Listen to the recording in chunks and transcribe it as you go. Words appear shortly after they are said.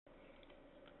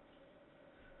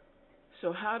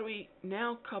So how do we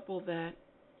now couple that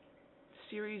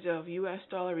series of US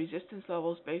dollar resistance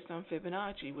levels based on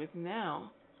Fibonacci with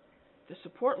now the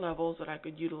support levels that I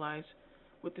could utilize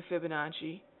with the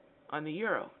Fibonacci on the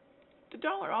euro? The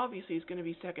dollar obviously is going to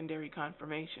be secondary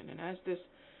confirmation, and as this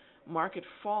market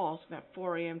falls, that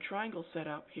 4 a.m. triangle set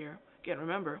up here, again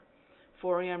remember,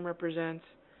 4 a.m. represents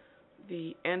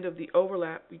the end of the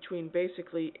overlap between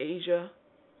basically Asia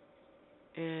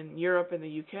and Europe and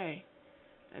the UK.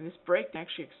 And this break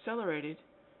actually accelerated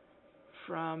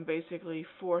from basically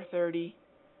 4:30,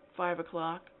 5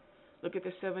 o'clock. Look at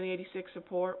the 786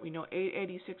 support. We know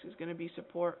 886 is going to be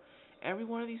support. Every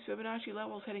one of these Fibonacci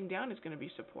levels heading down is going to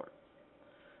be support.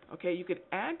 Okay, you could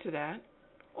add to that,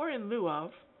 or in lieu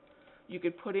of, you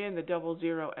could put in the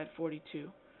 00 at 42.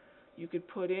 You could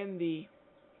put in the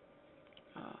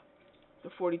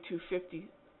 4250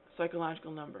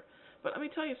 psychological number. But let me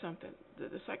tell you something.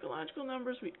 The psychological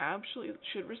numbers we absolutely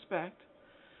should respect.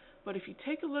 But if you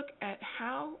take a look at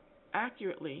how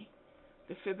accurately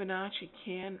the Fibonacci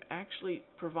can actually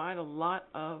provide a lot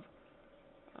of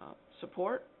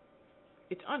support,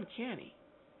 it's uncanny.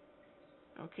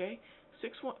 Okay, the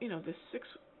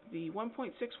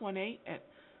 1.618 at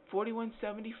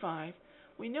 4175.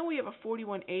 We know we have a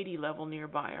 4180 level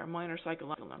nearby, our minor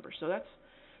psychological number. So that's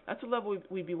a level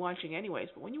we'd be watching anyways.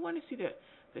 But when you want to see the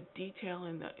detail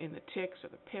in the ticks or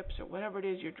the pips or whatever it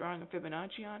is you're drawing a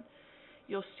Fibonacci on,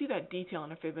 you'll see that detail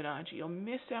in a Fibonacci. You'll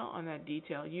miss out on that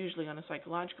detail usually on a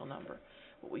psychological number,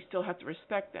 but we still have to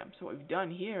respect them. So what we've done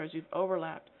here is we've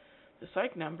overlapped the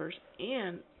psych numbers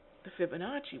and the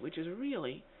Fibonacci, which is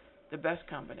really the best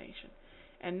combination.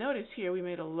 And notice here we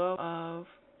made a low of,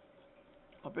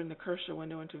 I'll bring the cursor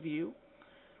window into view.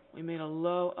 We made a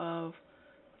low of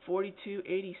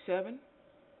 4287. Is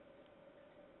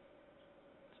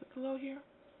that the low here?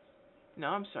 No,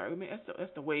 I'm sorry.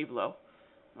 That's the wave low.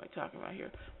 What am I talking about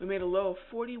here? We made a low of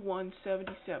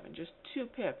 4177, just 2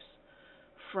 pips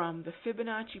from the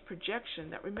Fibonacci projection.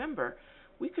 That, remember,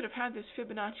 we could have had this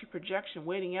Fibonacci projection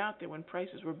waiting out there when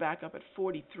prices were back up at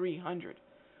 4,300.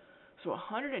 So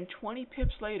 120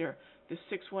 pips later, the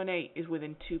 618 is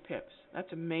within 2 pips.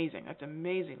 That's amazing. That's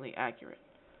amazingly accurate.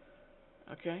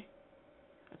 Okay?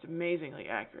 That's amazingly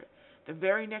accurate. The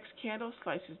very next candle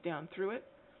slices down through it,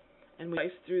 and we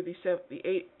slice through the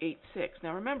 886.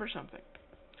 Now remember something.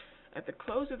 At the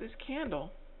close of this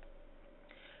candle,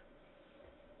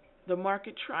 the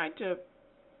market tried to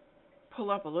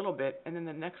pull up a little bit, and then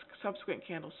the next subsequent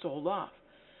candle sold off.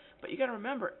 But you got to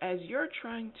remember, as you're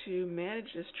trying to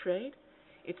manage this trade,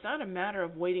 it's not a matter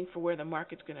of waiting for where the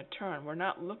market's going to turn. We're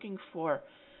not looking for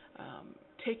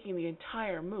taking the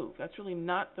entire move. That's really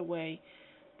not the way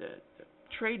the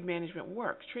trade management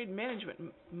works. Trade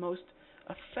management most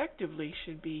effectively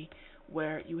should be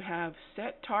where you have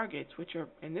set targets, which are,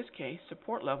 in this case,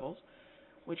 support levels,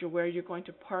 which are where you're going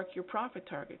to park your profit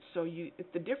targets. So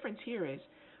the difference here is,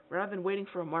 rather than waiting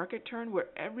for a market turn where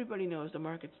everybody knows the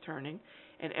market's turning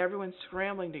and everyone's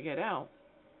scrambling to get out,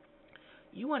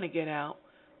 you want to get out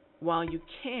while you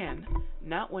can,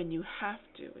 not when you have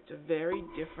to. It's a very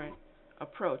different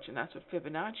approach, and that's what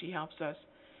Fibonacci helps us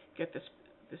get the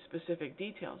specific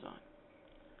details on.